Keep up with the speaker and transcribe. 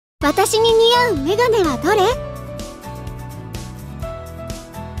私に似合うメガネはどれ？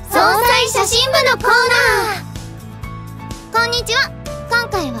総裁写真部のコーナー。こんにちは。今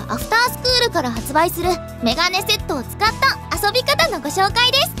回はアフタースクールから発売するメガネセットを使った遊び方のご紹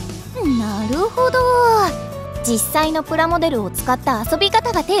介です。なるほど、実際のプラモデルを使った遊び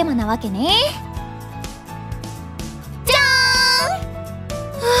方がテーマなわけね。じゃ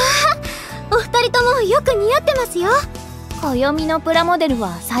ーん。お二人ともよく似合ってますよ。暦のプラモデル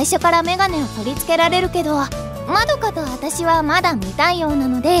は最初からメガネを取り付けられるけど、まどかと私はまだ未対応な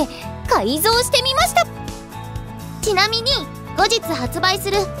ので改造してみました。ちなみに後日発売す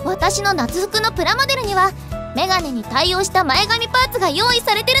る私の夏服のプラモデルにはメガネに対応した前髪パーツが用意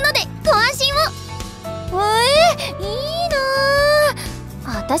されてるのでご安心を。いいな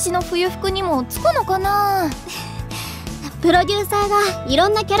ぁ。私の冬服にもつくのかな。プロデューサーがいろ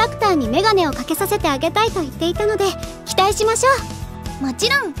んなキャラクターにメガネをかけさせてあげたいと言っていたので期待しましょう。もち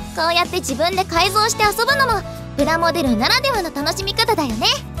ろんこうやって自分で改造して遊ぶのもプラモデルならではの楽しみ方だよね。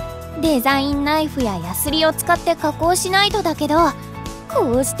デザインナイフやヤスリを使って加工しないとだけど、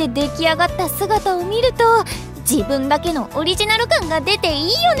こうして出来上がった姿を見ると自分だけのオリジナル感が出てい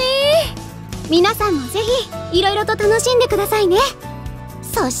いよね。皆さんもぜひいろいろと楽しんでくださいね。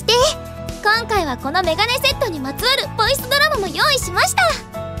そして今回はこのメガネセットにまつわるボイスドラマも用意しました。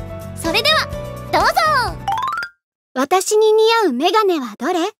それではどうぞ。私に似合うメガネはど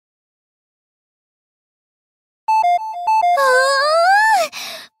れ？メガ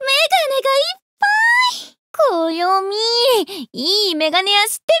ネがいっぱい。暦、いいメガネ屋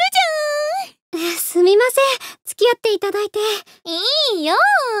知ってるじゃん。すみません、付き合っていただいて。いいよ。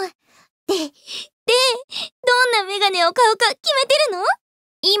で、どんなメガネを買うか決めてるの？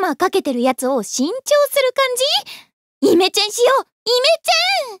今かけてるやつを新調する感じ？イメチェンしよう、イメチ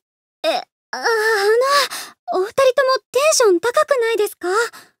ェン。お二人ともテンション高くないですか？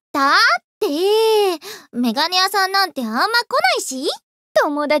だってメガネ屋さんなんてあんま来ないし。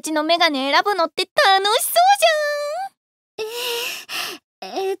友達のメガネ選ぶのって楽しそうじ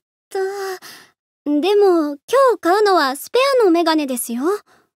ゃん。でも今日買うのはスペアのメガネですよ。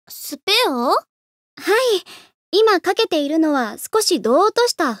スペア？はい、今かけているのは少しドーッと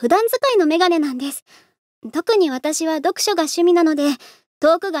した普段使いのメガネなんです。特に私は読書が趣味なので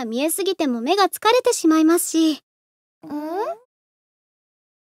遠くが見えすぎても目が疲れてしまいますし。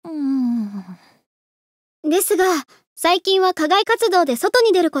ですが最近は課外活動で外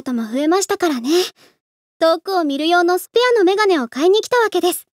に出ることも増えましたからね。遠くを見る用のスペアのメガネを買いに来たわけ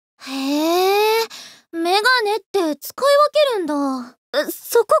です。へえ、メガネって使い分けるんだ。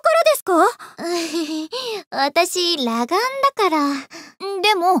そこからですか？私裸眼だから。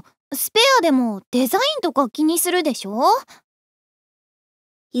でもスペアでもデザインとか気にするでしょ？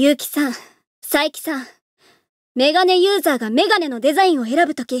ゆうきさん、さいきさん、メガネユーザーがメガネのデザインを選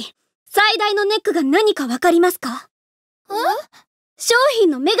ぶとき最大のネックが何かわかりますか？商品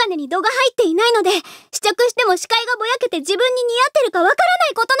のメガネに度が入っていないので試着しても視界がぼやけて自分に似合ってるかわからな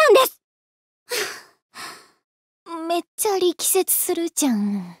いことなんです。めっちゃ力説するじゃ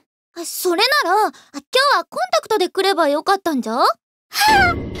ん。それなら今日はコンタクトで来ればよかったんじゃ？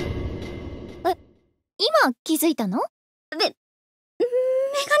今気づいたの？メガネ選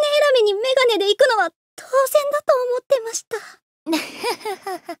びにメガネで行くのは当然だと思ってました。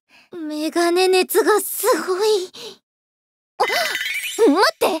メガネ熱がすごい。待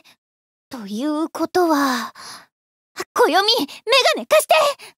って、ということは暦、メガネ貸して。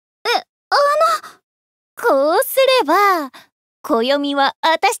こうすれば暦は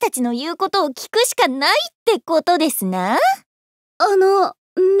私たちの言うことを聞くしかないってことですな。メガネ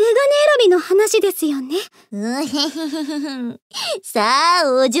選びの話ですよね。さ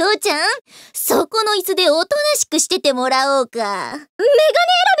あお嬢ちゃん、そこの椅子でおとなしくしててもらおうか。メガネ選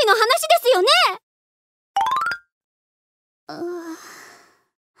びの話ですよね。こよ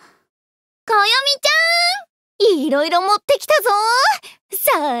みちゃん、いろいろ持ってきたぞ。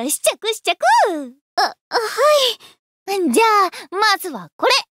さあ試着。はい。じゃあまずはこ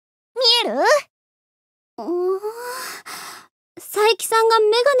れ見える？佐伯さんがメ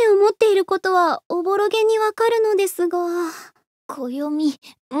ガネを持っていることはおぼろげにわかるのですが。暦、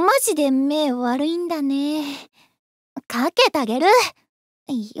マジで目悪いんだね。かけてあげる。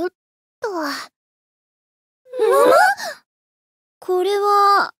よっと。これ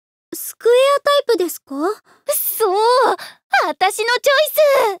はスクエアタイプですか？そう、私のチョイス。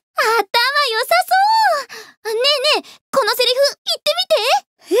頭良さそう。ねえねえ、このセリフ言ってみて。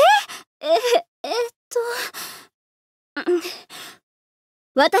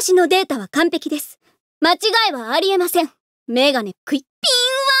私のデータは完璧です。間違いはありえません。メガネクイッ。ピン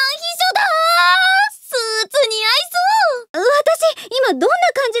ワン秘書だー。スーツ似合いそう。今どんな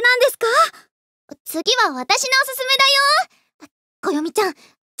感じなんですか？次は私のおすすめだよ。こよみちゃん、じ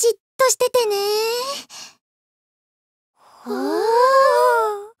っとしててね。オー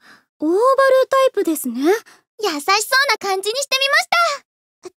バルタイプですね。優しそうな感じにしてみまし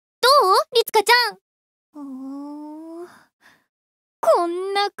た。どう？りつかちゃん。こ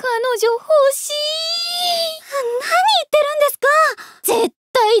んな彼女欲しい。何言ってるんですか？絶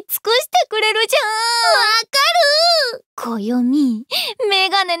対尽くしてくれるじゃん。わかる。こよみ、メ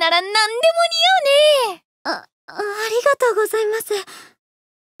ガネなら何でも似合うね。ありがとうございます。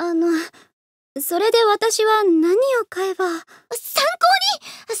それで私は何を買えば。参考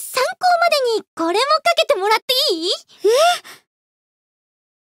までにこれもかけてもらっていい？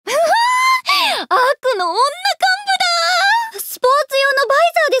悪の女幹部だ。スポーツ用のバイ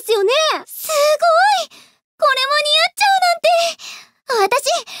ザーですよね。すごい！これも似合っちゃうなんて。私、もっ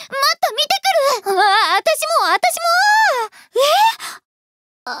と見てくる。私も。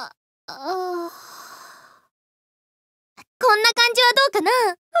こんな感じはどうかな？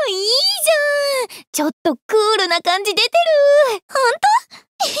いいじゃん。ちょっとクールな感じ出てる。ほ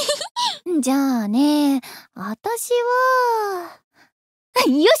んと？じゃあね、私は。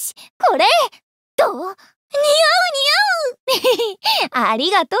よし、これどう？似合うあ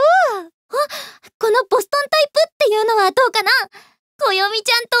りがとう。このボストンタイプっていうのはどうかな？こよみ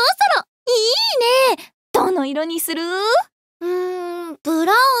ちゃんとおそろ。いいね。どの色にする？ブ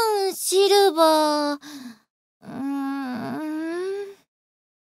ラウン、シルバー。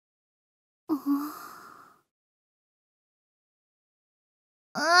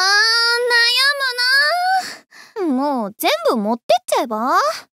悩むな。もう全部持ってっちゃえば？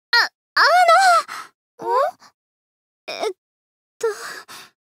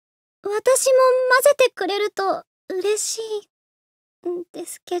私も混ぜてくれると嬉しいんで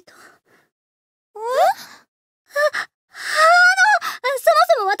すけど。そも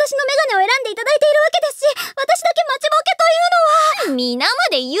そも私のメガネを選んでいただいているわけですし、私だけ待ちぼうけというのは。皆ま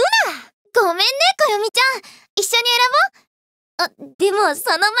で言うな。ごめんね、こよみちゃん。一緒に選ぼう。でも、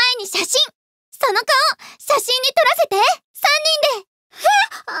その前に写真。その顔、写真に撮らせて。3人で。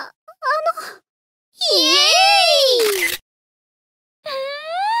イエ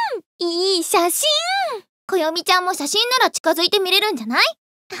ーイ！いい写真。こよみちゃんも写真なら近づいて見れるんじゃない？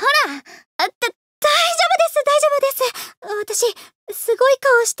ほら。大丈夫です。私、すごい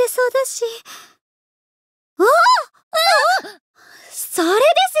顔してそうだし。それですよ。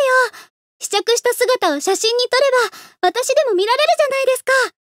試着した姿を写真に撮れば、私でも見られるじゃないですか。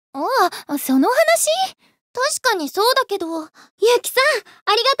その話？確かにそうだけど。ゆうきさん、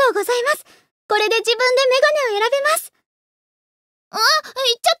ありがとうございます。これで自分でメガネを選べます。言っ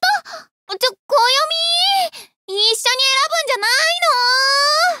ちゃった。こよみ、一緒に選ぶんじゃない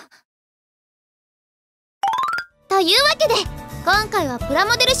の？というわけで、今回はプラ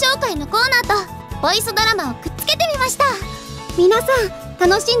モデル紹介のコーナーとボイスドラマをくっつけてみました。皆さん、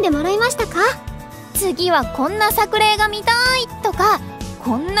楽しんでもらいましたか？次はこんな作例が見たいとか、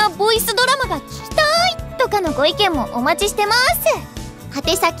こんなボイスドラマが聞きたいとかのご意見もお待ちしてます。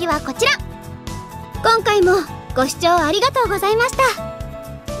宛先はこちら。今回もご視聴ありがとうございました。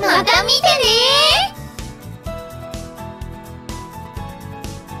また見てねー。